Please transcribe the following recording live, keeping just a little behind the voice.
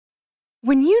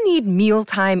When you need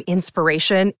mealtime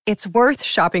inspiration, it's worth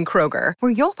shopping Kroger,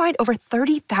 where you'll find over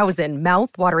 30,000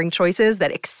 mouth-watering choices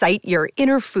that excite your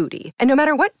inner foodie. And no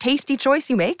matter what tasty choice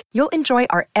you make, you'll enjoy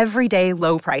our everyday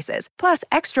low prices, plus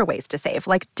extra ways to save,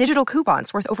 like digital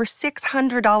coupons worth over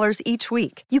 $600 each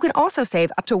week. You can also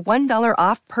save up to $1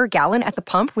 off per gallon at the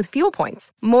pump with fuel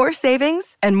points. More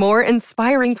savings and more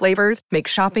inspiring flavors make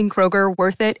shopping Kroger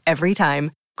worth it every time.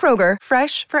 Kroger,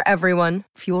 fresh for everyone.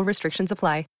 Fuel restrictions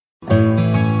apply.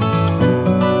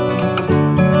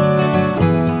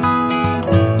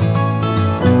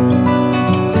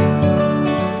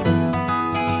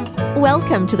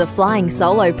 Welcome to the Flying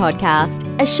Solo podcast,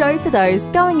 a show for those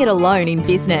going it alone in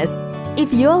business.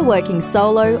 If you're working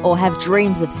solo or have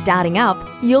dreams of starting up,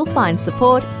 you'll find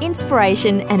support,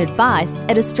 inspiration and advice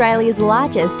at Australia's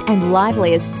largest and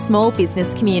liveliest small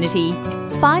business community.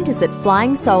 Find us at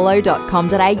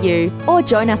flyingsolo.com.au or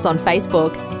join us on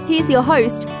Facebook. Here's your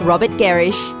host, Robert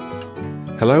Gerrish.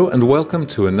 Hello and welcome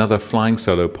to another Flying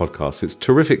Solo podcast. It's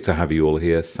terrific to have you all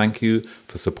here. Thank you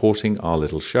for supporting our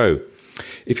little show.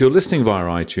 If you're listening via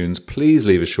iTunes, please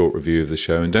leave a short review of the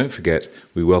show, and don't forget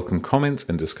we welcome comments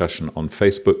and discussion on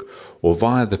Facebook or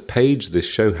via the page this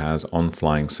show has on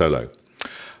Flying Solo.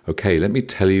 Okay, let me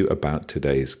tell you about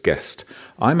today's guest.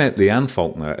 I met Leanne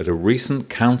Faulkner at a recent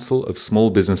Council of Small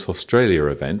Business Australia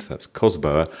event, that's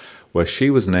COSBOA, where she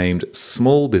was named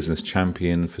Small Business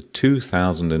Champion for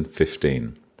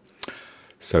 2015.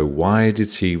 So why did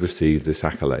she receive this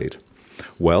accolade?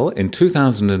 Well, in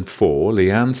 2004,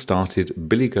 Leanne started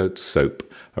Billy Goat Soap,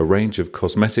 a range of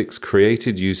cosmetics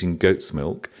created using goat's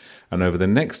milk, and over the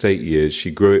next 8 years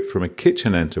she grew it from a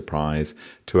kitchen enterprise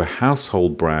to a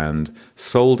household brand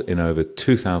sold in over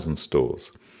 2,000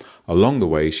 stores. Along the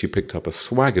way, she picked up a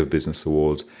swag of business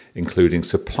awards, including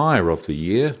Supplier of the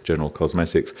Year, General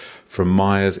Cosmetics, from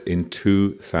Myers in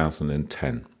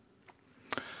 2010.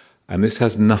 And this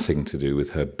has nothing to do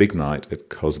with her big night at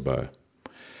COSBOA.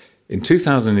 In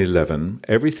 2011,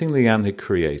 everything Leanne had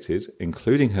created,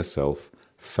 including herself,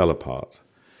 fell apart.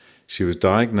 She was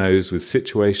diagnosed with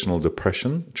situational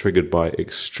depression triggered by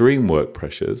extreme work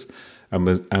pressures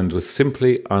and was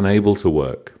simply unable to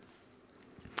work.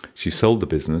 She sold the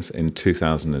business in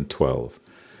 2012.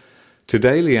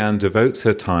 Today, Leanne devotes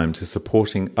her time to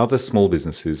supporting other small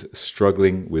businesses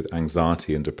struggling with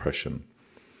anxiety and depression.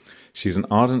 She's an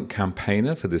ardent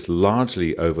campaigner for this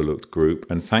largely overlooked group,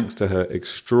 and thanks to her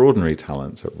extraordinary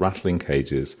talents at rattling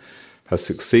cages, has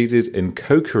succeeded in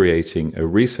co-creating a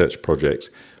research project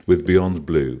with Beyond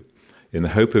Blue in the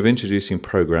hope of introducing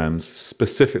programs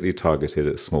specifically targeted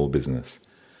at small business.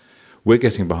 We're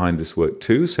getting behind this work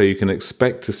too, so you can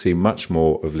expect to see much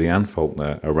more of Leanne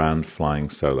Faulkner around Flying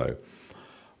Solo.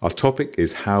 Our topic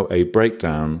is how a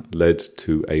breakdown led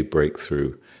to a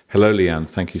breakthrough. Hello, Leanne.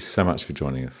 Thank you so much for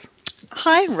joining us.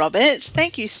 Hi, Robert.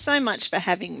 Thank you so much for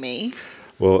having me.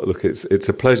 Well, look, it's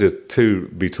a pleasure to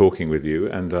be talking with you.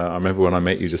 And I remember when I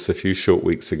met you just a few short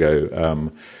weeks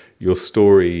ago, your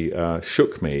story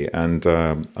shook me, and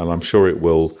I'm sure it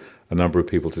will a number of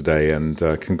people today. And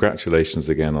congratulations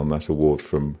again on that award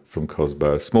from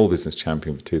COSBOA, Small Business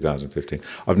Champion for 2015.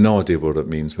 I've no idea what it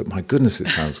means, but my goodness, it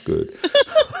sounds good.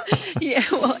 Yeah,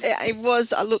 well, it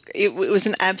was. It was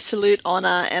an absolute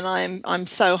honour, and I'm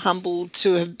so humbled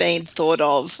to have been thought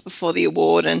of for the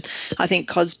award. And I think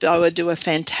COSBOA do a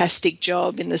fantastic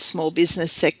job in the small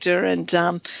business sector, and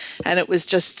it was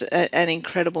just an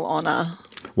incredible honour.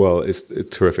 Well, it's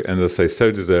terrific, and as I say,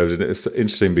 so deserved. And it's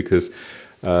interesting because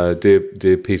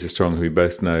dear Peter Strong, who we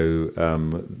both know,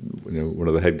 one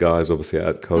of the head guys, obviously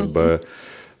at COSBOA. Mm-hmm.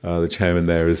 The chairman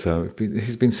there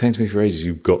he's been saying to me for ages,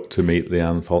 you've got to meet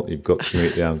Leanne Faulkner. You've got to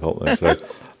meet Leanne Faulkner. So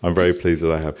I'm very pleased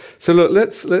that I have. So look,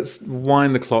 let's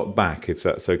wind the clock back, if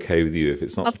that's okay with you, if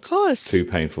it's not of course too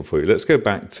painful for you. Let's go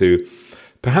back to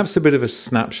perhaps a bit of a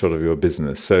snapshot of your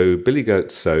business. So Billy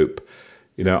Goat Soap,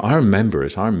 I remember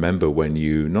it. I remember when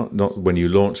you, not when you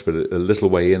launched, but a little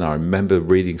way in, I remember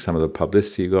reading some of the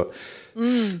publicity you got.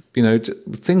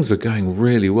 Things were going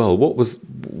really well. What was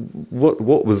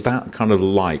that kind of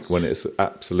like when it's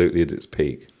absolutely at its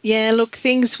peak? Yeah, look,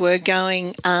 things were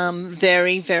going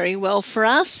very, very well for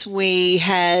us. We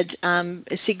had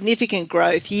significant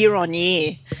growth year on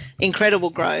year, incredible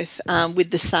growth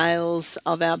with the sales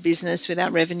of our business, with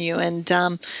our revenue, and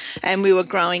we were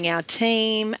growing our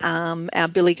team. Our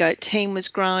Billy Goat team was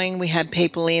growing. We had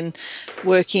people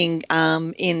working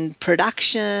in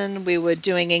production. We were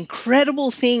doing incredible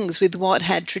things with what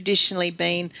had traditionally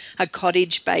been a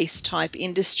cottage-based type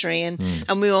industry, and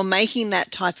we were making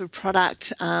that type of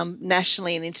product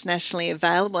nationally and internationally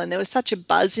available, and there was such a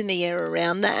buzz in the air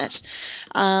around that.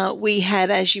 We had,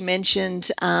 as you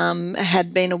mentioned,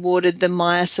 had been awarded awarded the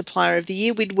Myer Supplier of the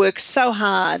Year. We'd worked so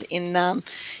hard in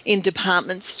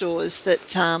department stores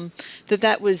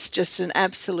that was just an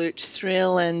absolute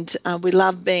thrill, and we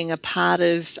loved being a part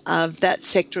of that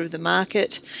sector of the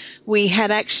market. We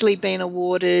had actually been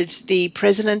awarded the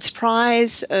President's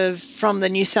Prize from the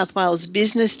New South Wales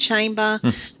Business Chamber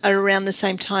around the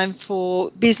same time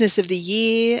for Business of the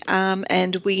Year,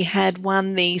 and we had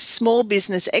won the Small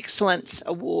Business Excellence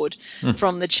Award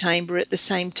from the Chamber at the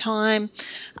same time.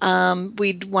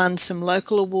 We'd won some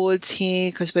local awards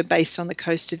here because we're based on the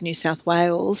coast of New South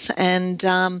Wales, and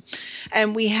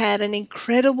we had an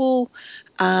incredible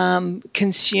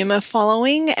consumer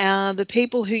following. The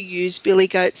people who use Billy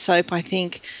Goat soap, I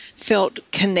think, felt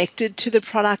connected to the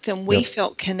product, and we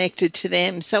felt connected to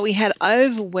them. So we had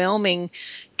overwhelming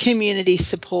community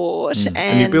support.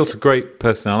 And you built a great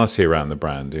personality around the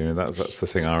brand. You know, that's the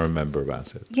thing I remember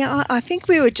about it. Yeah, I think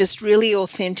we were just really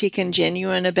authentic and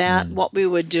genuine about what we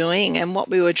were doing and what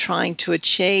we were trying to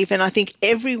achieve. And I think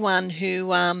everyone who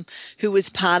was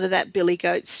part of that Billy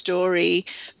Goat story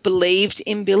believed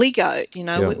in Billy Goat. You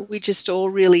know, we just all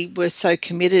really were so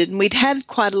committed. And we'd had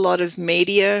quite a lot of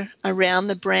media around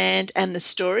the brand and the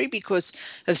story because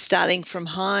of starting from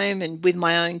home and with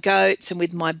my own goats and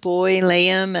with my boy,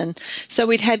 Liam. And so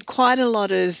we'd had quite a lot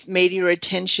of media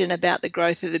attention about the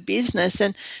growth of the business,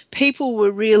 and people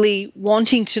were really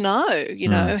wanting to know, you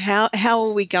know, how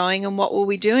are we going and what were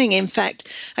we doing? In fact,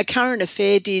 A Current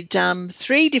Affair did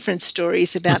 3 different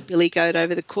stories about Billy Goat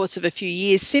over the course of a few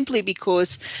years, simply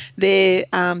because their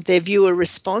viewer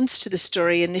response to the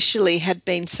story initially had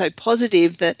been so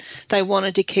positive that they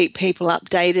wanted to keep people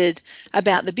updated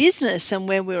about the business and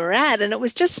where we were at, and it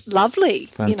was just lovely.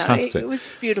 Fantastic. You know, it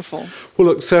was beautiful. Well,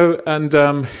 look, so, and,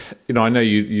 you know, I know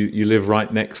you live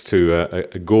right next to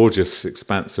a gorgeous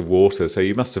expanse of water, so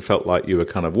you must have felt like you were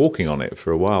kind of walking on it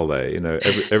for a while there, you know,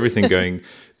 everything going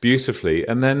beautifully.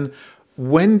 And then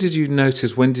when did you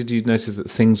notice that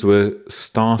things were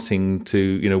starting to,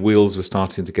 you know, wheels were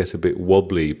starting to get a bit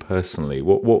wobbly personally?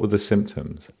 What were the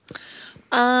symptoms?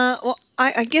 Well,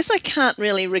 I guess I can't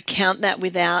really recount that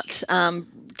without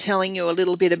telling you a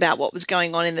little bit about what was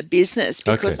going on in the business,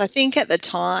 because I think at the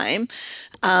time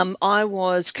I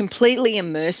was completely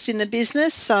immersed in the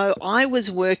business. So I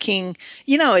was working,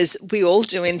 you know, as we all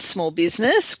do in small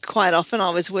business, quite often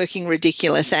I was working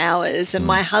ridiculous hours, and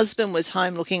my husband was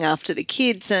home looking after the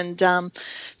kids, and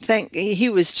he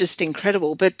was just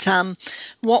incredible. But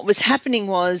what was happening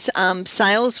was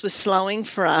sales were slowing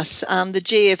for us. The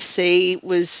GFC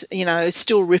was, you know,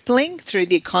 still rippling through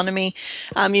the economy.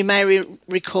 You may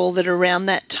recall that around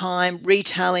that time,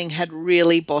 retailing had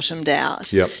really bottomed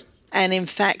out. Yep. And in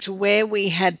fact, where we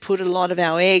had put a lot of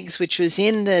our eggs, which was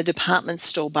in the department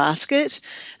store basket,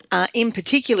 in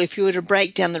particular, if you were to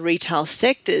break down the retail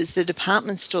sectors, the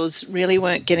department stores really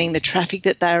weren't getting the traffic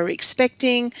that they were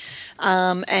expecting.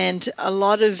 And a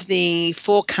lot of the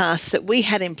forecasts that we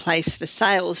had in place for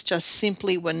sales just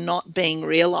simply were not being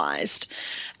realised.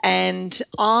 And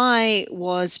I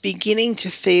was beginning to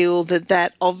feel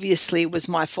that obviously was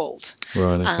my fault.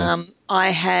 Right, okay.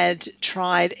 I had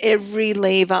tried every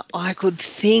lever I could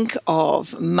think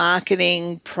of: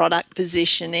 marketing, product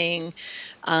positioning,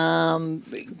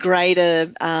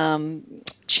 greater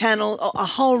channel, a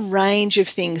whole range of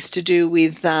things to do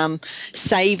with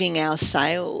saving our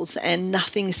sales, and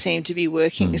nothing seemed to be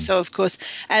working. So, of course,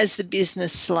 as the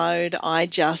business slowed, I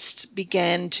just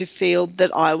began to feel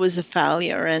that I was a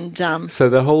failure. And so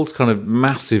the whole kind of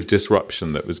massive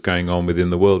disruption that was going on within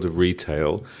the world of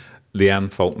retail,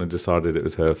 Leanne Faulkner decided it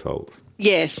was her fault.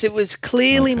 Yes, it was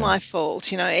clearly my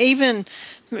fault. You know, even,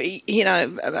 you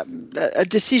know, a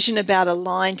decision about a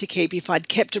line to keep. If I'd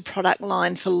kept a product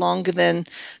line for longer than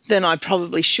I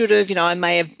probably should have, you know,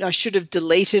 I should have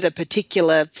deleted a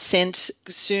particular scent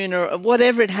sooner, or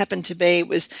whatever it happened to be. It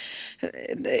was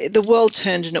the world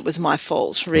turned, and it was my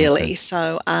fault, really. Okay.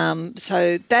 So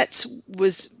that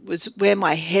was where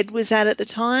my head was at the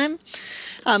time.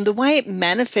 The way it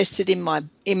manifested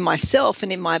in myself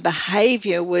and in my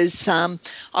behaviour was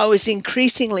I was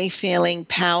increasingly feeling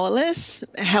powerless.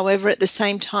 However, at the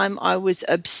same time, I was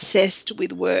obsessed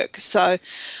with work. So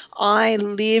I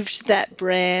lived that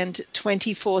brand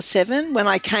 24/7. When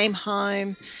I came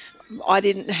home, I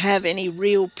didn't have any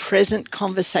real present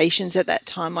conversations at that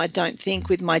time, I don't think,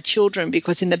 with my children,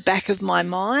 because in the back of my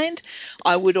mind,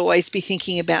 I would always be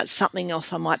thinking about something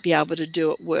else I might be able to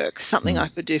do at work, something I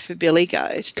could do for Billy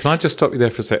Goat. Can I just stop you there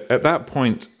for a sec? At that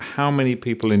point, how many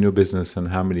people in your business and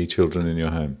how many children in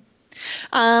your home?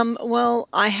 Well,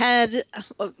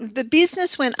 the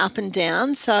business went up and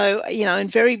down. So, you know, in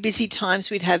very busy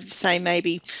times, we'd have, say,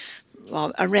 maybe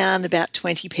around about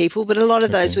 20 people, but a lot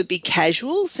of those would be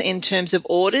casuals in terms of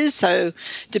orders, so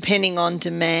depending on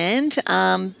demand.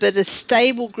 But a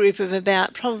stable group of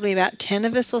probably about 10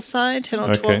 of us or so, 10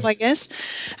 or 12, I guess.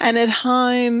 And at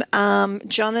home,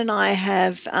 John and I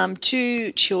have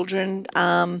 2 children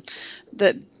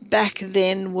that back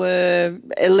then were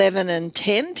 11 and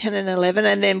 10 and 11,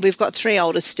 and then we've got 3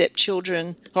 older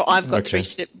stepchildren, or I've got 3,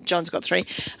 John's got 3,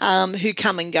 who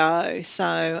come and go.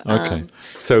 So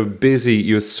so busy.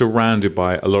 You're surrounded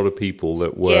by a lot of people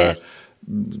that were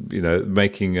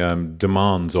making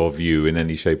demands of you in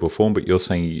any shape or form, but you're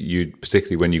saying you,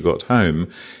 particularly when you got home,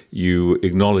 you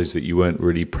acknowledged that you weren't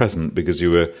really present because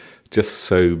you were just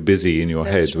so busy in your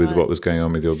head with what was going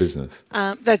on with your business.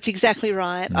 That's exactly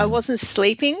right. I wasn't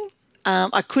sleeping.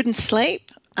 I couldn't sleep.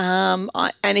 And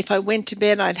if I went to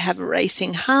bed, I'd have a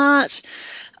racing heart.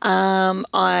 And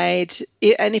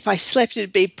if I slept,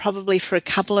 it'd be probably for a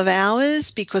couple of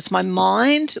hours because my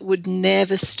mind would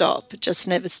never stop, just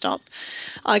never stop.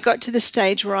 I got to the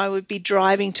stage where I would be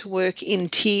driving to work in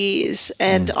tears,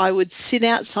 and I would sit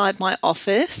outside my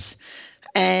office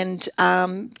and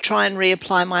try and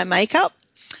reapply my makeup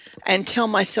and tell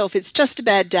myself it's just a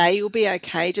bad day, you'll be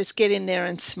okay, just get in there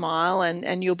and smile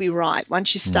and you'll be right.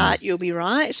 Once you start, you'll be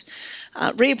right.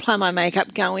 Reapply my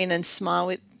makeup, go in and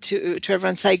smile to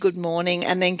everyone, say good morning,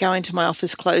 and then go into my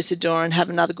office, close the door and have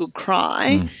another good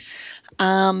cry.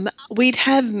 We'd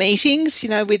have meetings,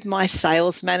 with my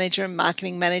sales manager and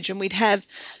marketing manager, and we'd have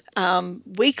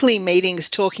weekly meetings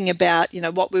talking about,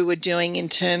 what we were doing in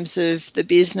terms of the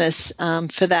business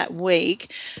for that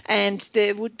week. And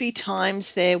there would be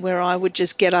times there where I would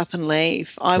just get up and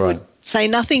leave. I would say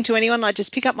nothing to anyone. I'd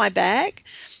just pick up my bag,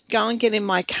 go and get in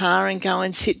my car and go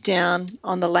and sit down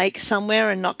on the lake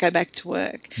somewhere and not go back to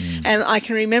work. And I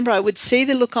can remember I would see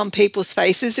the look on people's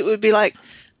faces. It would be like,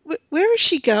 where is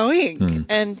she going?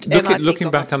 And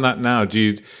looking back on that now,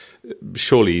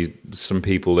 surely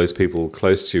those people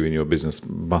close to you in your business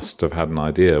must have had an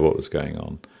idea what was going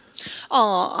on.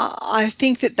 Oh, I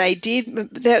think that they did.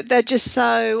 They're just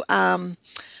so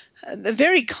they're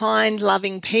very kind,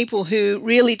 loving people who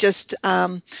really just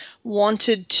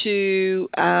wanted to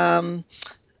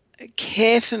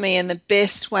care for me in the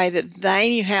best way that they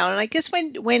knew how. And I guess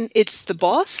when it's the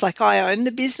boss, like I own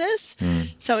the business,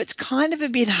 so it's kind of a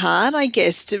bit hard, I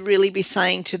guess, to really be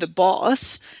saying to the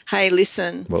boss, hey,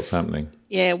 listen. What's happening?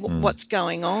 Yeah, what's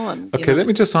going on? Okay, let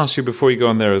me just ask you before you go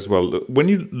on there as well. When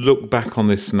you look back on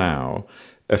this now,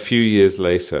 a few years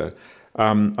later,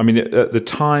 at the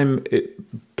time,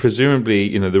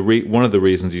 presumably, one of the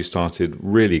reasons you started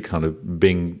really kind of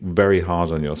being very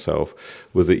hard on yourself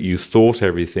was that you thought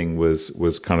everything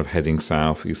was kind of heading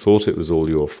south. You thought it was all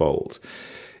your fault.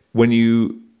 When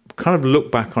you kind of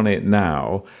look back on it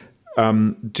now,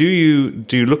 do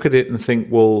you look at it and think,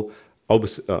 well,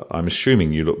 obviously, I'm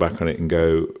assuming you look back on it and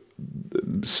go,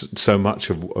 so much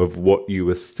of what you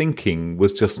were thinking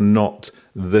was just not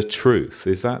the truth.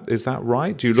 Is that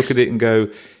right? Do you look at it and go,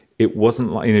 it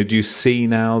wasn't like, do you see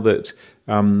now that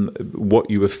what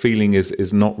you were feeling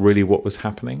is not really what was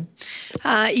happening?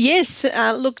 Yes.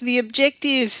 Look, the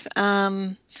objective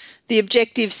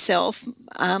self,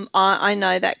 I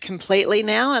know that completely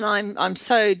now, and I'm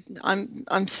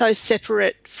so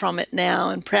separate from it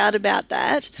now and proud about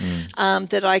that,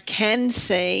 that I can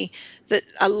see that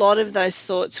a lot of those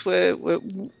thoughts were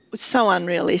so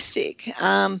unrealistic.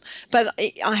 But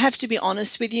I have to be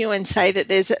honest with you and say that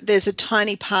there's a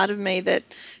tiny part of me that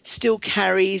still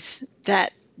carries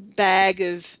that bag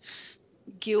of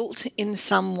guilt in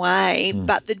some way.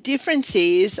 But the difference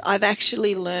is I've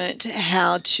actually learnt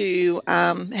how to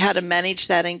manage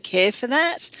that and care for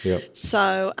that. Yep.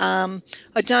 So I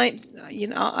don't,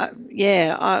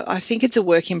 I think it's a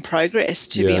work in progress,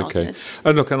 to be honest.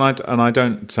 And look, and I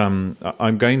don't.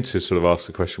 I'm going to sort of ask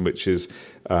the question, which is,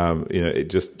 it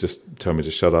just tell me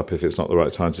to shut up if it's not the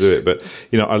right time to do it. But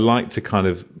I like to kind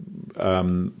of,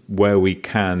 where we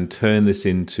can, turn this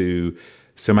into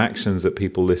some actions that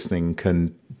people listening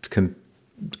can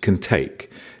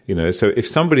take. So if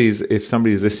somebody's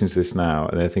listening to this now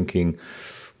and they're thinking,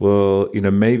 well,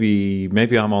 maybe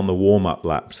I'm on the warm-up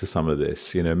lap to some of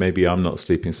this. Maybe I'm not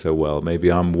sleeping so well.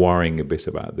 Maybe I'm worrying a bit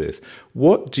about this.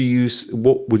 What would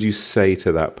you say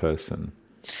to that person?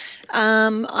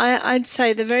 I'd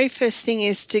say the very first thing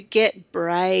is to get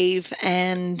brave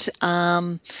and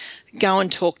go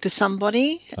and talk to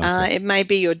somebody. Okay. It may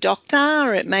be your doctor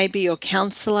or it may be your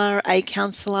counsellor, a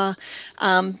counsellor.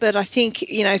 But I think,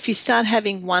 if you start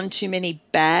having one too many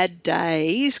bad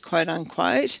days, quote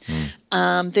unquote,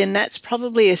 then that's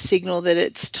probably a signal that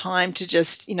it's time to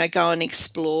just, go and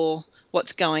explore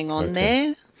what's going on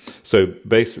there. So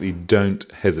basically,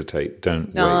 don't hesitate,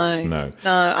 don't wait. No.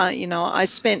 I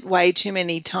spent way too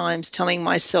many times telling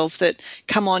myself that,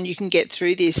 come on, you can get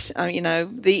through this.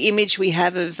 The image we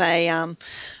have of a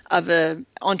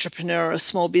entrepreneur or a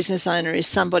small business owner is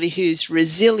somebody who's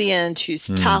resilient, who's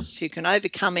tough, who can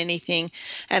overcome anything.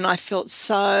 And I felt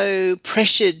so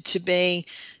pressured to be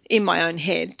in my own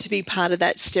head, to be part of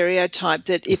that stereotype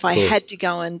that if I had to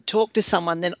go and talk to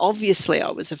someone, then obviously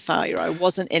I was a failure. I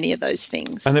wasn't any of those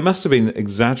things. And it must have been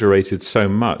exaggerated so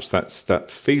much, that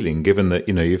feeling, given that,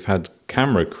 you've had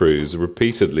camera crews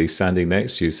repeatedly standing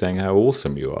next to you saying how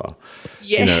awesome you are.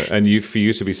 Yeah. And for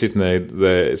you to be sitting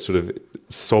there sort of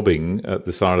sobbing at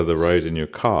the side of the road in your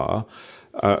car,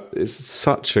 it's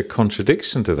such a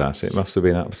contradiction to that. It must have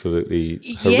been absolutely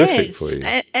horrific for you.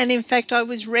 And in fact, I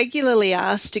was regularly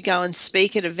asked to go and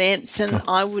speak at events, and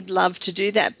I would love to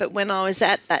do that. But when I was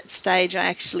at that stage, I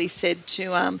actually said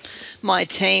to my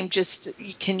team, "Just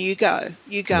can you go?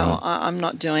 You go. Right. I'm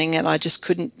not doing it. I just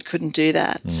couldn't do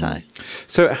that."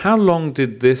 So how long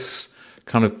did this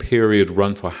kind of period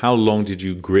run for? How long did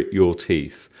you grit your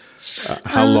teeth?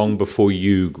 How long before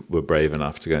you were brave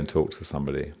enough to go and talk to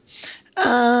somebody?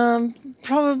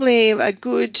 Probably a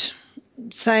good,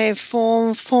 say,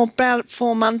 for about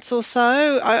 4 months or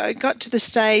so. I got to the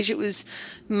stage, it was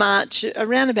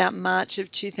around about March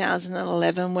of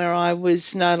 2011, where I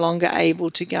was no longer able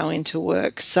to go into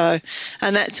work.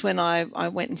 And that's when I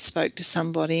went and spoke to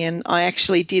somebody, and I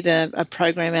actually did a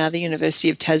program out of the University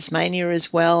of Tasmania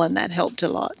as well, and that helped a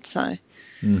lot. So.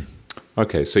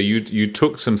 Okay, so you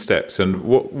took some steps, and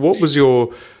what was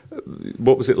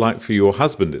it like for your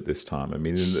husband at this time? I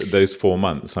mean, in those 4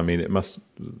 months, it must.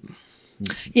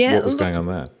 Yeah. What was going on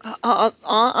there?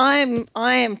 I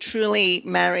am truly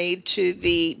married to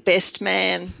the best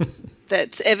man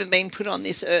that's ever been put on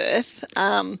this earth.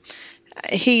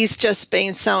 He's just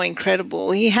been so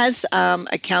incredible. He has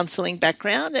a counselling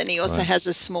background, and he also has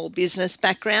a small business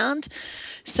background.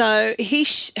 So he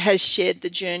has shared the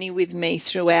journey with me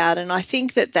throughout, and I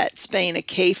think that that's been a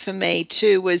key for me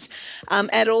too, was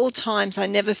at all times I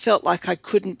never felt like I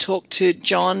couldn't talk to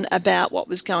John about what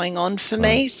was going on for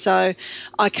me. So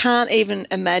I can't even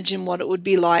imagine what it would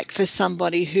be like for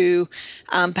somebody who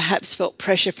perhaps felt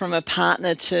pressure from a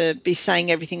partner to be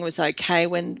saying everything was okay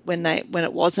when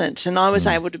it wasn't. And I was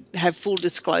able to have full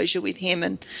disclosure with him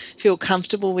and feel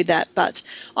comfortable with that. But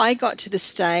I got to the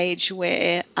stage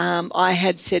where I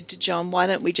had said to John, why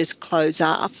don't we just close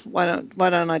up? Why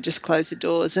don't I just close the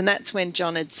doors? And that's when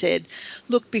John had said,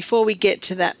 look, before we get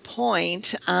to that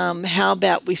point, how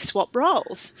about we swap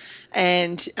roles?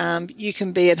 And you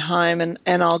can be at home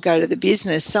and I'll go to the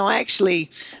business. So I actually,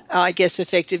 I guess,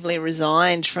 effectively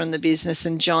resigned from the business,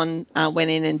 and John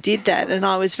went in and did that. And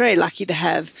I was very lucky to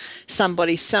have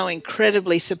somebody so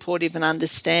incredibly supportive and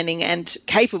understanding and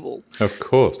capable. Of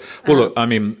course. Well, look,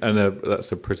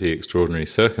 that's a pretty extraordinary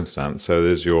circumstance. So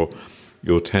there's your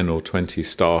 10 or 20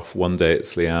 staff. One day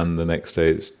it's Leanne, the next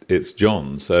day it's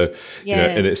John. So,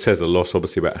 and it says a lot,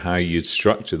 obviously, about how you'd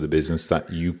structure the business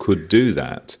that you could do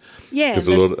that. Yeah, because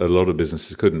a lot of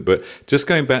businesses couldn't. But just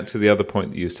going back to the other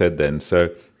point that you said then, so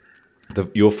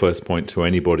your first point to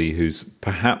anybody who's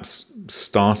perhaps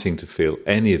starting to feel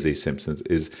any of these symptoms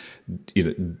is,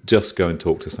 just go and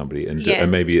talk to somebody, and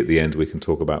maybe at the end we can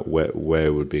talk about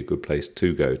where would be a good place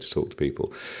to go to talk to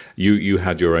people. You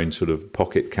had your own sort of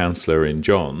pocket counsellor in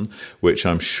John, which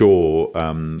I'm sure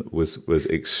was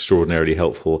extraordinarily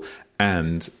helpful.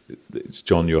 And it's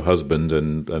John, your husband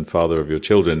and father of your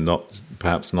children,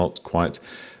 perhaps not quite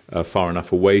far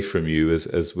enough away from you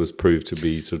as was proved to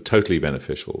be sort of totally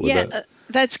beneficial.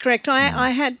 That's correct. I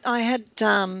had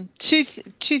two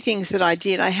things that I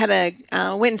did.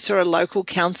 I went and saw a local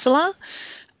counsellor.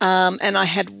 And I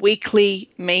had weekly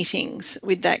meetings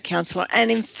with that counsellor. And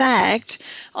in fact,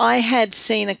 I had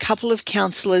seen a couple of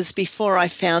counsellors before I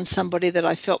found somebody that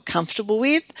I felt comfortable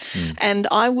with. And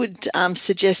I would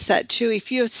suggest that too.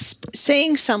 If you're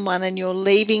seeing someone and you're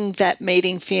leaving that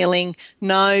meeting feeling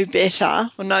no better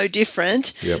or no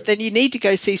different, then you need to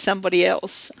go see somebody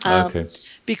else.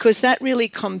 Because that really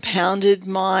compounded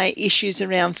my issues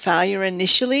around failure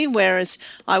initially, whereas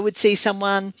I would see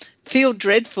someone feel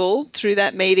dreadful through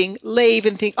that meeting, leave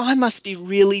and think, I must be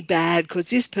really bad because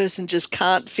this person just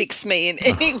can't fix me in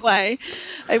any way.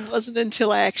 It wasn't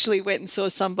until I actually went and saw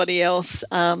somebody else.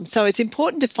 So it's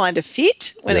important to find a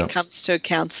fit when it comes to a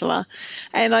counsellor.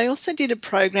 And I also did a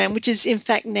program, which is in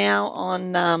fact now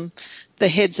on the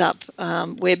Heads Up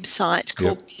website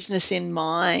called Business in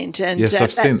Mind. And yes,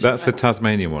 I've seen that's the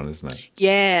Tasmanian one, isn't it?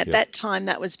 Yeah, at that time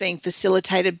that was being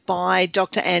facilitated by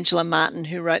Dr. Angela Martin,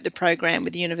 who wrote the program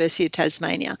with the University of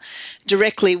Tasmania,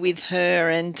 directly with her,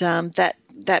 and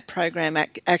that program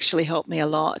actually helped me a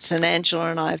lot, and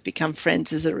Angela and I have become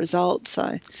friends as a result.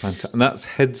 So fantastic. And that's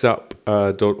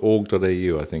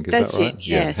headsup.org.au, I think. Is that's that right? it.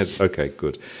 Yes. Okay,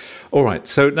 good. All right.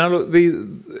 So now look,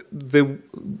 the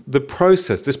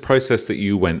process, this process that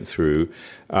you went through,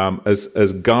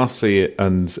 as ghastly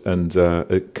and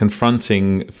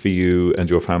confronting for you and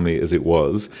your family as it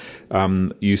was,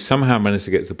 you somehow managed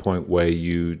to get to the point where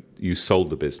you sold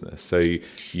the business. So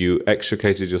you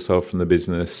extricated yourself from the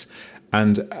business,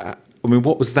 and I mean,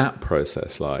 what was that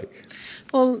process like?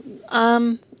 Well,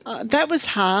 that was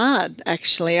hard,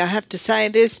 actually. I have to say,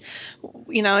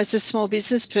 as a small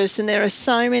business person, there are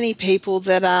so many people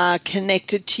that are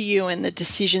connected to you and the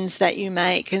decisions that you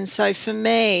make. And so for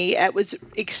me, it was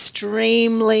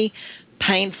extremely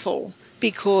painful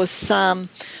because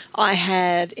I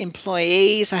had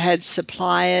employees, I had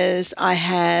suppliers, I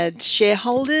had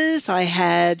shareholders, I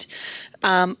had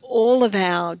John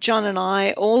and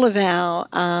I, all of our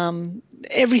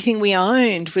everything we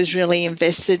owned was really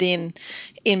invested in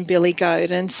Billy Goat.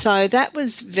 And so that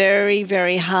was very,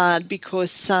 very hard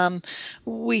because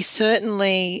we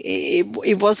certainly,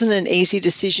 it wasn't an easy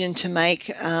decision to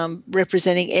make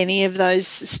representing any of those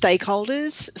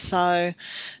stakeholders. So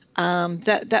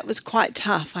that was quite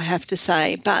tough, I have to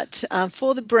say. But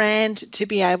for the brand to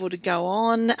be able to go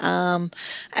on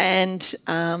and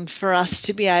for us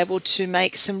to be able to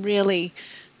make some really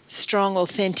strong,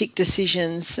 authentic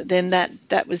decisions, then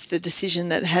that was the decision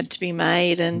that had to be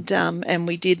made, and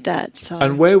we did that. So.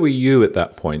 And where were you at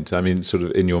that point? I mean, sort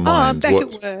of in your mind. Back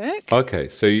at work. Okay,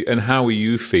 so and how were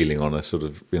you feeling on a sort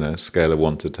of scale of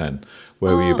 1 to 10?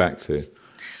 Where were you back to?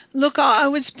 Look, I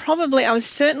was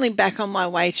certainly back on my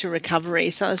way to recovery.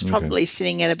 So I was probably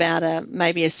sitting at about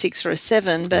maybe a 6 or a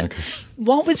 7. But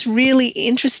what was really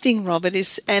interesting, Robert,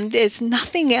 and there's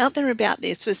nothing out there about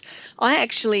this, was I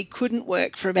actually couldn't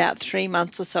work for about 3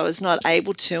 months or so. I was not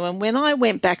able to. And when I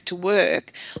went back to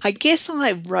work, I guess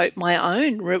I wrote my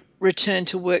own return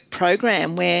to work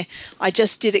program where I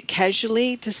just did it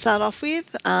casually to start off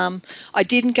with. I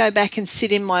didn't go back and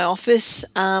sit in my office.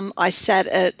 I sat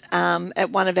at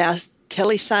one of our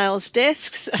telesales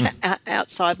desks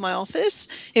outside my office.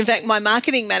 In fact, my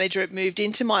marketing manager had moved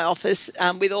into my office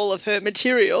with all of her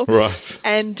material. Right.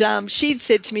 And she'd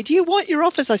said to me, "Do you want your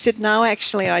office?" I said, "No,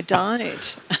 actually, I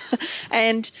don't."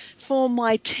 And for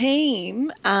my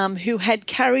team, who had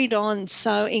carried on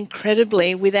so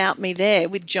incredibly without me there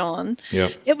with John,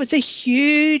 it was a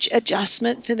huge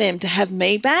adjustment for them to have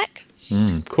me back.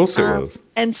 Of course it was.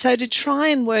 And so to try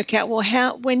and work out,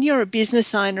 when you're a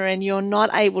business owner and you're not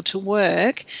able to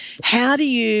work, how do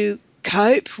you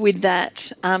cope with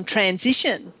that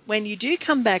transition when you do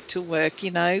come back to work,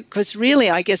 because really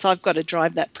I guess I've got to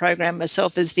drive that program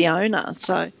myself as the owner.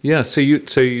 So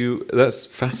you that's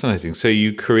fascinating. So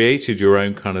you created your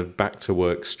own kind of back to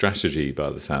work strategy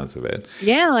by the sounds of it.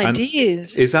 Yeah, I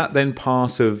did. Is that then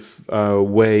part of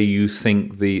where you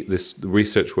think the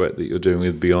research work that you're doing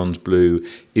with Beyond Blue,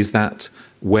 is that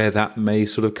where that may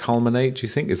sort of culminate, do you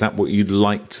think? Is that what you'd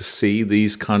like to see,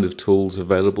 these kind of tools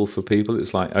available for people?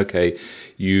 It's like, okay,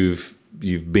 you've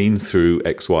been through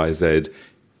X, Y, Z.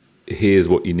 Here's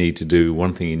what you need to do.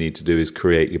 One thing you need to do is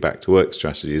create your back to work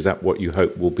strategy. Is that what you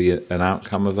hope will be an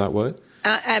outcome of that work?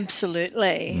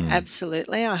 Absolutely.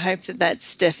 Absolutely. I hope that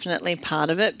that's definitely part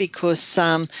of it because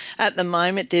at the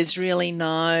moment there's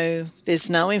no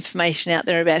information out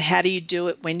there about how do you do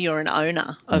it when you're an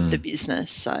owner of the business.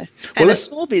 So, and a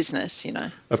small business,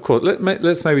 Of course.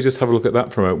 Let's maybe just have a look at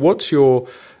that for a moment. What's your,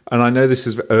 and I know this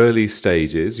is early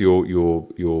stages, your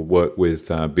work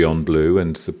with Beyond Blue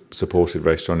and supported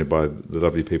very strongly by the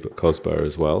lovely people at Cosborough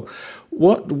as well.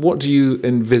 What do you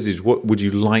envisage? What would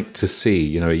you like to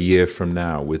see, a year from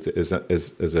now with as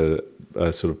a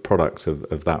sort of product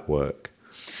of that work?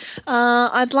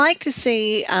 I'd like to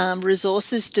see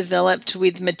resources developed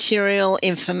with material,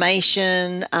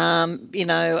 information,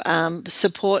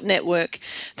 support network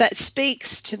that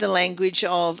speaks to the language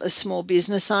of a small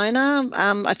business owner.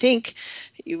 I think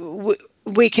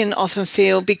we can often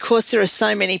feel, because there are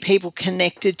so many people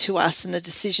connected to us and the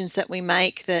decisions that we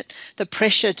make, that the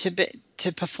pressure to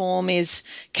perform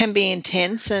can be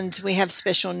intense, and we have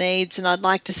special needs. And I'd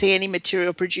like to see any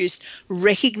material produced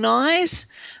recognise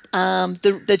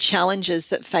the challenges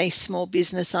that face small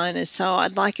business owners. So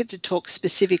I'd like it to talk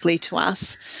specifically to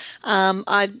us.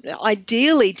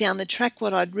 Ideally, down the track,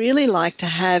 what I'd really like to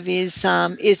have is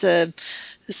a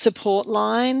support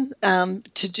line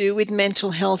to do with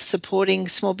mental health, supporting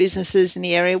small businesses in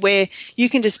the area, where you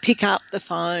can just pick up the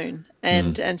phone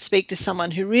and speak to someone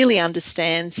who really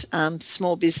understands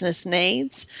small business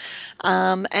needs.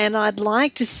 And I'd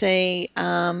like to see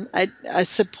a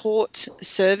support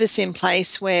service in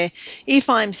place where if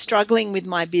I'm struggling with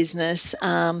my business,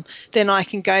 then I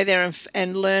can go there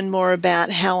and learn more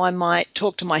about how I might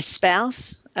talk to my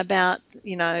spouse about,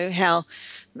 how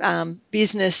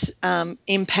business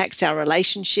impacts our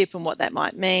relationship and what that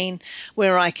might mean,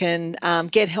 where I can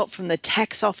get help from the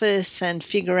tax office and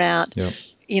figure out,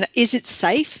 is it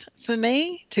safe for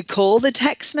me to call the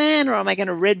tax man, or am I going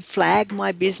to red flag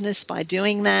my business by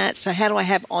doing that? So how do I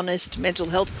have honest mental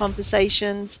health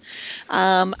conversations?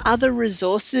 Other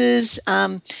resources,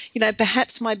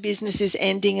 perhaps my business is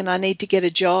ending and I need to get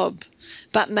a job,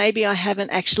 but maybe I haven't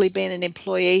actually been an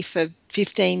employee for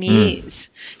 15 years.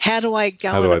 How do I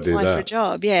go and apply for a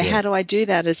job? How do I do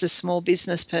that as a small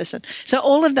business person? So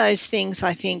all of those things,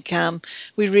 I think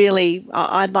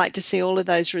I'd like to see all of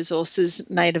those resources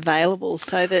made available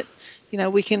so that,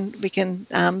 we can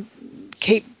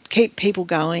keep people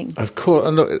going. Of course.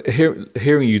 And look,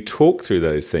 hearing you talk through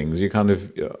those things, you kind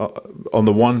of, on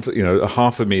the one,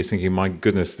 half of me is thinking, my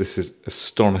goodness, this is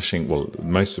astonishing. Well,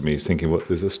 most of me is thinking, what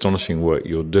this astonishing work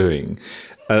you're doing.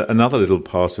 Another little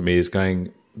part of me is going,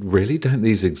 really, don't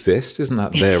these exist? Isn't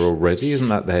that there already? Isn't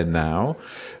that there now?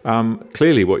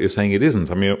 Clearly, what you're saying, it isn't.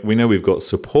 I mean, we know we've got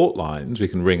support lines. We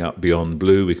can ring up Beyond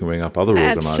Blue. We can ring up other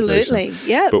organisations. Absolutely,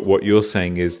 yeah. But what you're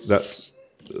saying is that's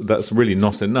really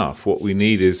not enough. What we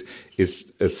need is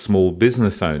as small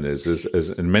business owners, as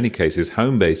in many cases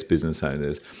home-based business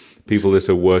owners, people that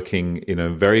are working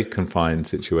in very confined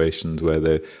situations where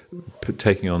they're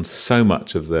taking on so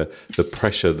much of the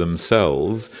pressure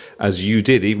themselves, as you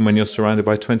did. Even when you're surrounded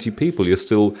by 20 people,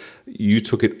 you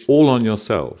took it all on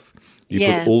yourself. You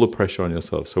put all the pressure on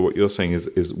yourself. So what you're saying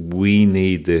is we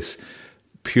need this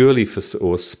purely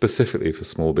or specifically for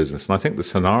small business. And I think the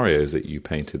scenarios that you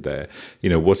painted there,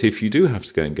 what if you do have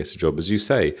to go and get a job? As you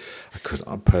say,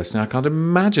 I can't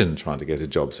imagine trying to get a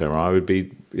job, Sarah. I would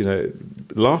be,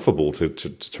 laughable to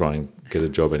try and get a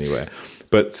job anywhere.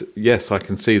 But yes, I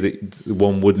can see that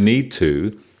one would need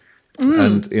to,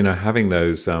 and, having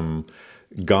those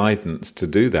guidance to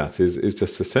do that is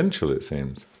just essential, it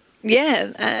seems.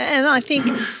 Yeah, and I think,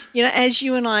 as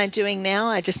you and I are doing now,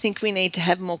 I just think we need to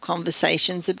have more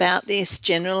conversations about this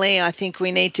generally. I think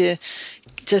we need to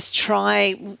just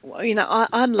try,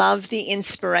 I love the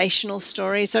inspirational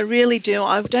stories. I really do.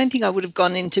 I don't think I would have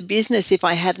gone into business if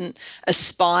I hadn't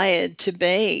aspired to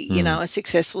be, a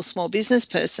successful small business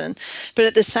person. But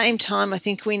at the same time, I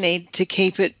think we need to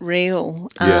keep it real.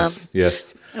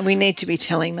 Yes. And we need to be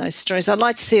telling those stories. I'd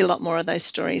like to see a lot more of those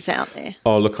stories out there.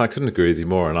 Oh, look, I couldn't agree with you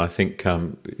more. And I think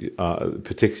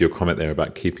particularly your comment there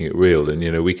about keeping it real. And,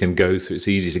 we can go through, it's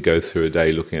easy to go through a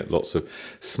day looking at lots of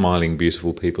smiling,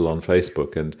 beautiful people on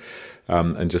Facebook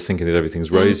and just thinking that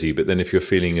everything's rosy. But then if you're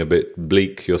feeling a bit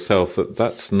bleak yourself,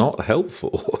 that's not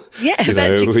helpful. Yeah,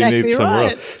 that's exactly we need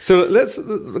right. So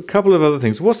a couple of other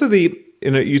things. What are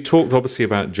you talked obviously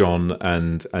about John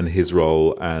and his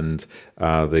role and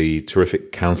the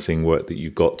terrific counselling work that you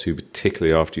got to,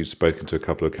 particularly after you'd spoken to a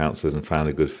couple of counsellors and found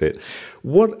a good fit.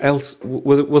 What else,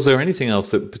 was there anything else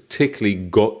that particularly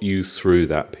got you through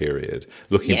that period,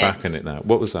 looking back on it now?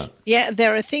 What was that? Yeah,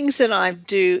 there are things that I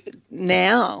do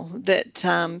now that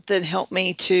help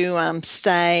me to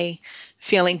stay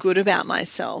feeling good about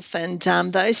myself. And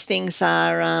those things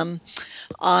are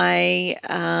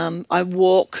I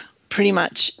walk pretty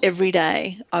much every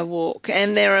day. I walk,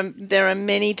 and there are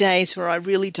many days where I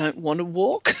really don't want to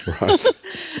walk, right.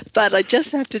 But I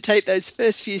just have to take those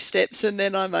first few steps and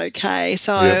then I'm okay.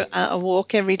 So I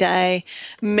walk every day,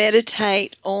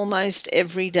 meditate almost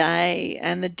every day,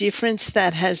 and the difference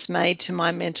that has made to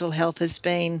my mental health has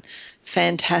been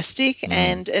fantastic.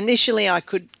 And initially I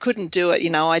couldn't do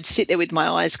it. I'd sit there with my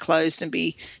eyes closed and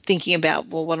be thinking about,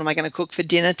 well, what am I going to cook for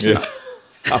dinner tonight?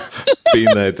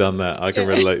 Been there, done that. I can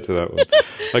relate to that one.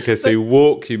 Okay, so you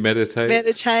walk, you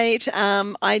meditate.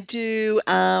 I do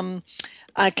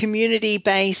a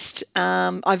community-based,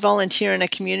 I volunteer in a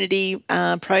community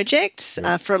project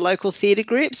for a local theatre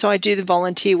group. So I do the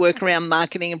volunteer work around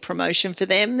marketing and promotion for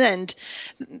them. And,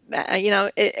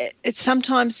 it's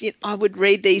sometimes I would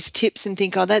read these tips and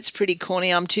think, oh, that's pretty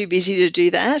corny. I'm too busy to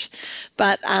do that.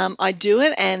 But I do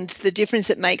it, and the difference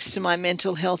it makes to my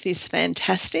mental health is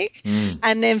fantastic.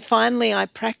 And then finally, I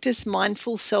practice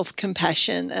mindful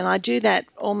self-compassion, and I do that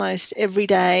almost every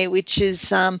day, which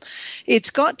is, it's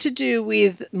got to do with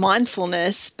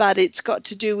mindfulness, but it's got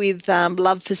to do with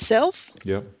love for self.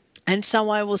 Yep. And so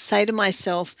I will say to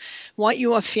myself, what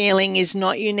you are feeling is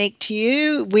not unique to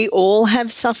you. We all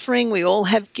have suffering, we all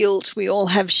have guilt, we all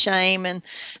have shame. And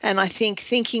I think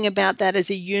thinking about that as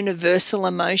a universal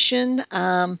emotion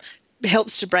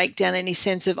helps to break down any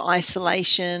sense of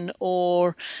isolation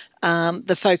or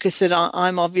the focus that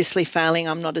I'm obviously failing,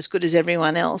 I'm not as good as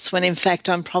everyone else, when in fact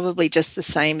I'm probably just the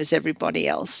same as everybody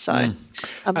else. So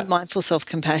mindful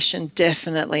self-compassion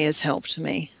definitely has helped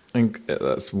me. And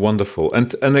that's wonderful.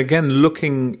 And again,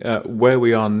 looking at where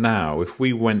we are now, if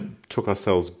we took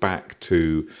ourselves back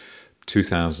to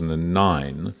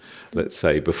 2009, let's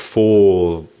say,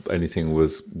 before anything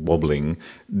was wobbling,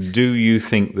 do you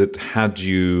think that had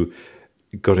you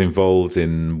got involved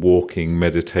in walking,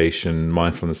 meditation,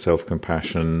 mindfulness,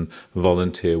 self-compassion,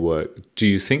 volunteer work, do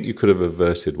you think you could have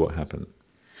averted what happened?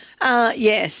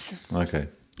 Yes. Okay.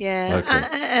 Yeah, Okay.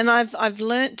 and I've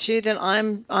learnt too that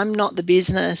I'm not the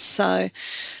business, so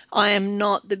I am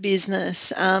not the business.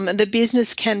 The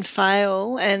business can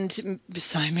fail, and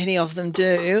so many of them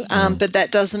do, but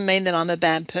that doesn't mean that I'm a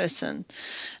bad person.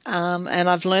 And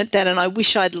I've learnt that, and I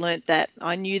wish I'd learnt that.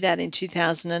 I knew that in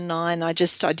 2009. I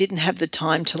didn't have the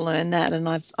time to learn that, and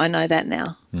I know that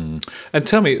now. And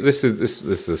tell me, this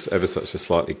is ever such a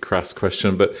slightly crass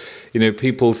question, but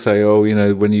people say, oh,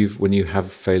 when you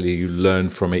have failure, you learn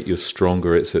from it, you're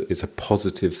stronger. It's a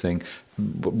positive thing.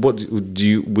 What would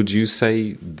you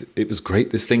say? It was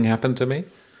great this thing happened to me?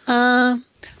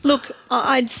 Look,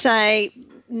 I'd say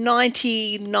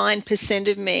 99%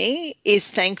 of me is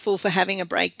thankful for having a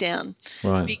breakdown,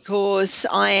 right, because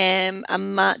I am a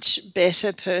much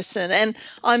better person. And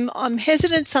I'm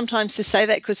hesitant sometimes to say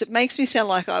that because it makes me sound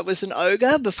like I was an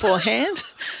ogre beforehand,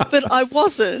 but I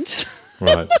wasn't.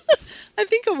 Right. I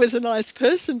think I was a nice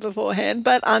person beforehand,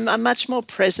 but I'm a much more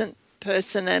present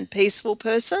person and peaceful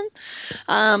person.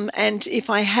 And if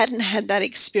I hadn't had that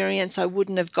experience, I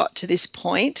wouldn't have got to this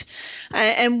point.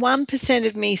 And 1%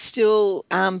 of me still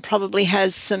probably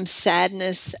has some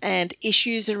sadness and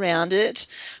issues around it,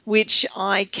 which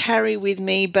I carry with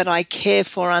me, but I care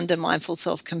for under mindful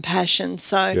self-compassion.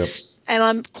 So. Yep. And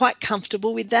I'm quite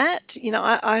comfortable with that.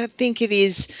 I think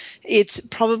it's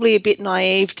probably a bit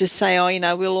naive to say,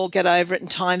 we'll all get over it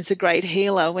and time's a great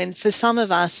healer, when for some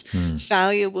of us,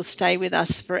 failure will stay with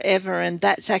us forever, and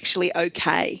that's actually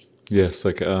okay. Yes,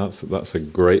 okay. That's a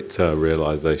great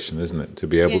realization, isn't it? To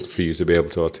be able for you to be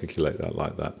able to articulate that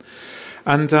like that.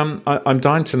 And I'm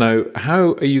dying to know,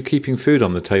 how are you keeping food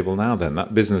on the table now then?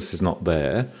 That business is not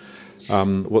there.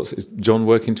 Is John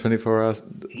working 24 hours?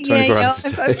 24 hours a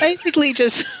day? I basically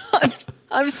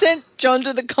I've sent John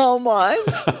to the coal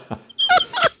mines,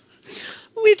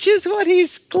 which is what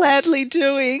he's gladly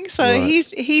doing. So right.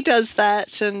 he does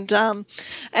that, and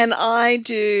I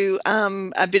do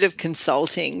a bit of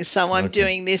consulting. So I'm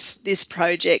doing this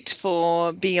project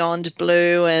for Beyond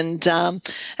Blue, and I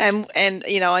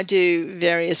do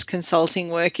various consulting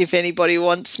work if anybody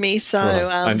wants me. So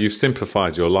and you've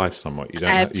simplified your life somewhat. You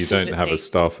don't have a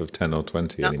staff of 10 or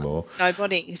 20 anymore.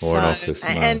 Nobody. Or an office.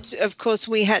 No. And of course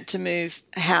we had to move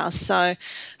house. So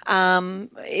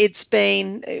it's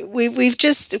been, we've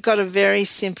just got a very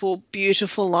simple,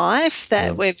 beautiful life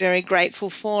that we're very grateful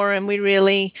for. And we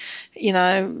really,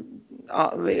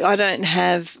 I don't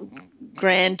have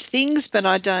grand things, but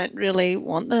I don't really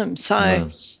want them.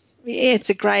 So yeah, it's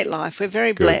a great life. We're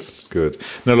very blessed. Good.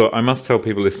 Now, look, I must tell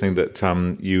people listening that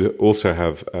you also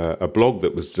have a blog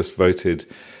that was just voted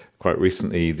quite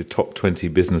recently the top 20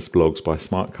 business blogs by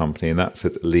Smart Company, and that's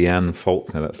at Leanne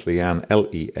Faulkner. That's Leanne,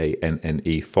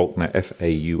 Leanne, Faulkner,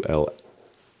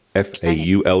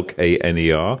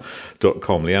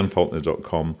 FAULKNER.com,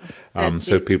 leannefaulkner.com.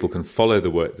 So people can follow the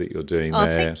work that you're doing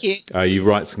there. Thank you. You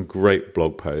write some great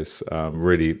blog posts.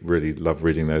 Really, really love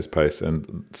reading those posts,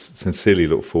 and sincerely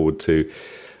look forward to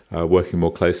working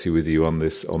more closely with you on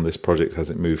this project as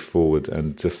it moves forward,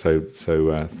 and just so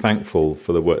thankful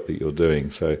for the work that you're doing.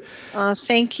 So,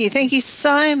 thank you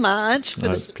so much for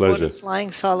the support of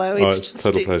Flying Solo. It's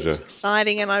total pleasure. It's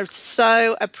exciting, and I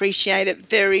so appreciate it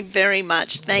very, very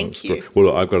much. Thank you. Great. Well,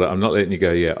 look, I'm not letting you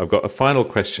go yet. I've got a final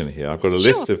question here. I've got a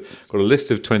list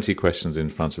of 20 questions in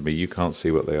front of me. You can't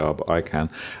see what they are, but I can.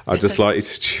 I'd just like you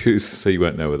to choose, so you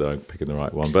won't know whether I'm picking the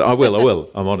right one. But I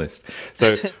will. I'm honest.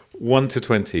 So. 1 to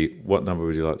 20, what number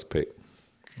would you like to pick?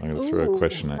 I'm going to throw a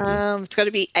question at you. It's got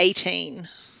to be 18.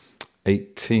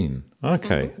 18.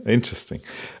 Okay, Interesting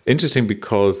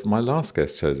because my last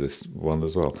guest chose this one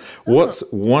as well. What's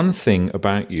one thing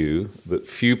about you that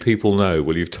few people know?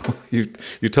 Well, you've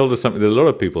told us something that a lot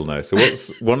of people know. So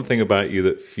what's one thing about you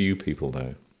that few people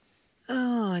know?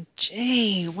 Oh,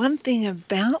 gee, one thing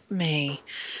about me.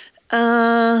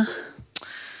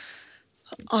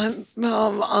 Let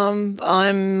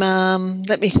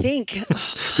me think.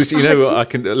 I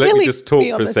can let me just talk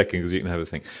for a second because you can have a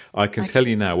think. I can tell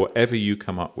you now, whatever you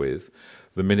come up with,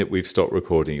 the minute we've stopped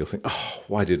recording, you'll think, "Oh,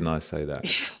 why didn't I say that?"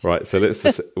 Right. So let's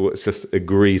just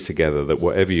agree together that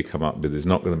whatever you come up with is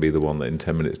not going to be the one that in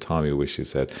 10 minutes' time you wish you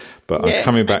said. But I'm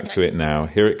coming back to it now.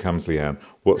 Here it comes, Leanne.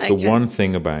 What's the one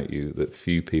thing about you that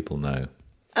few people know?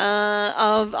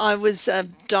 I was a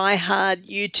diehard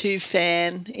U2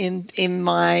 fan in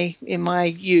my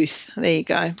youth. There you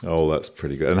go. Oh, that's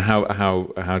pretty good. And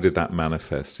how did that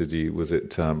manifest? Was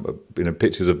it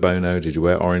pictures of Bono? Did you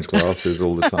wear orange glasses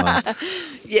all the time?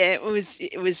 Yeah, it was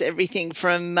everything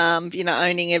from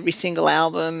owning every single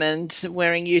album and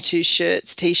wearing U2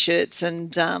 shirts, t-shirts,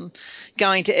 and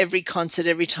going to every concert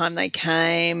every time they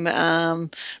came,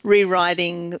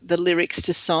 rewriting the lyrics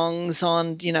to songs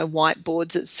on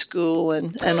whiteboards at school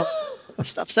and all that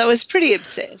stuff. So I was pretty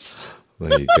obsessed.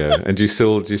 There you go. And do you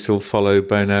still follow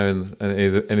Bono and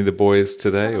any of the boys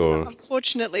today? Or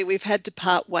unfortunately, we've had to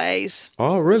part ways.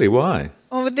 Oh, really? Why?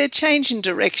 Oh, they're changing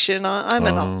direction. I'm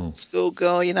an old school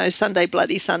girl, Sunday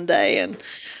Bloody Sunday and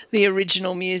the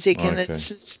original music, and it's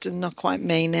just not quite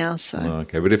me now. So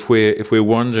okay, but if we're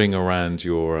wandering around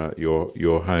your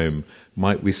home,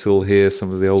 might we still hear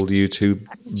some of the old YouTube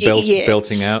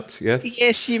belting out? Yes.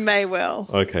 Yes, you may well.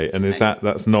 Okay, and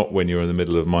that's not when you're in the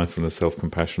middle of mindfulness,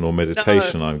 self-compassion, or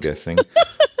meditation? No. I'm guessing.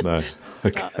 No.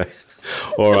 Okay. No.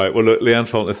 All right. Well, look, Leanne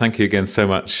Faulkner, thank you again so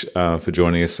much for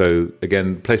joining us. So,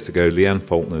 again, place to go,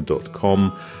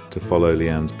 leannefaulkner.com to follow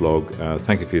Leanne's blog.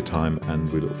 Thank you for your time,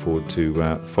 and we look forward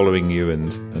to following you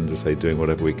and to say doing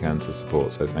whatever we can to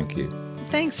support. So thank you.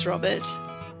 Thanks, Robert.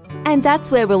 And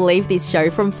that's where we'll leave this show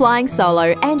from Flying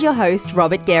Solo and your host,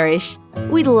 Robert Gerish.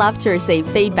 We'd love to receive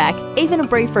feedback, even a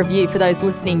brief review for those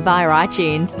listening via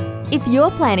iTunes. If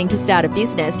you're planning to start a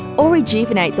business or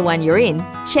rejuvenate the one you're in,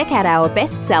 check out our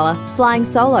bestseller, Flying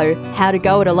Solo, How to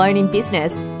Go It Alone in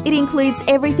Business. It includes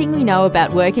everything we know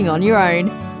about working on your own.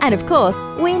 And of course,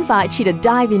 we invite you to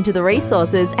dive into the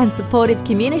resources and supportive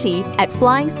community at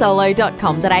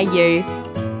flyingsolo.com.au.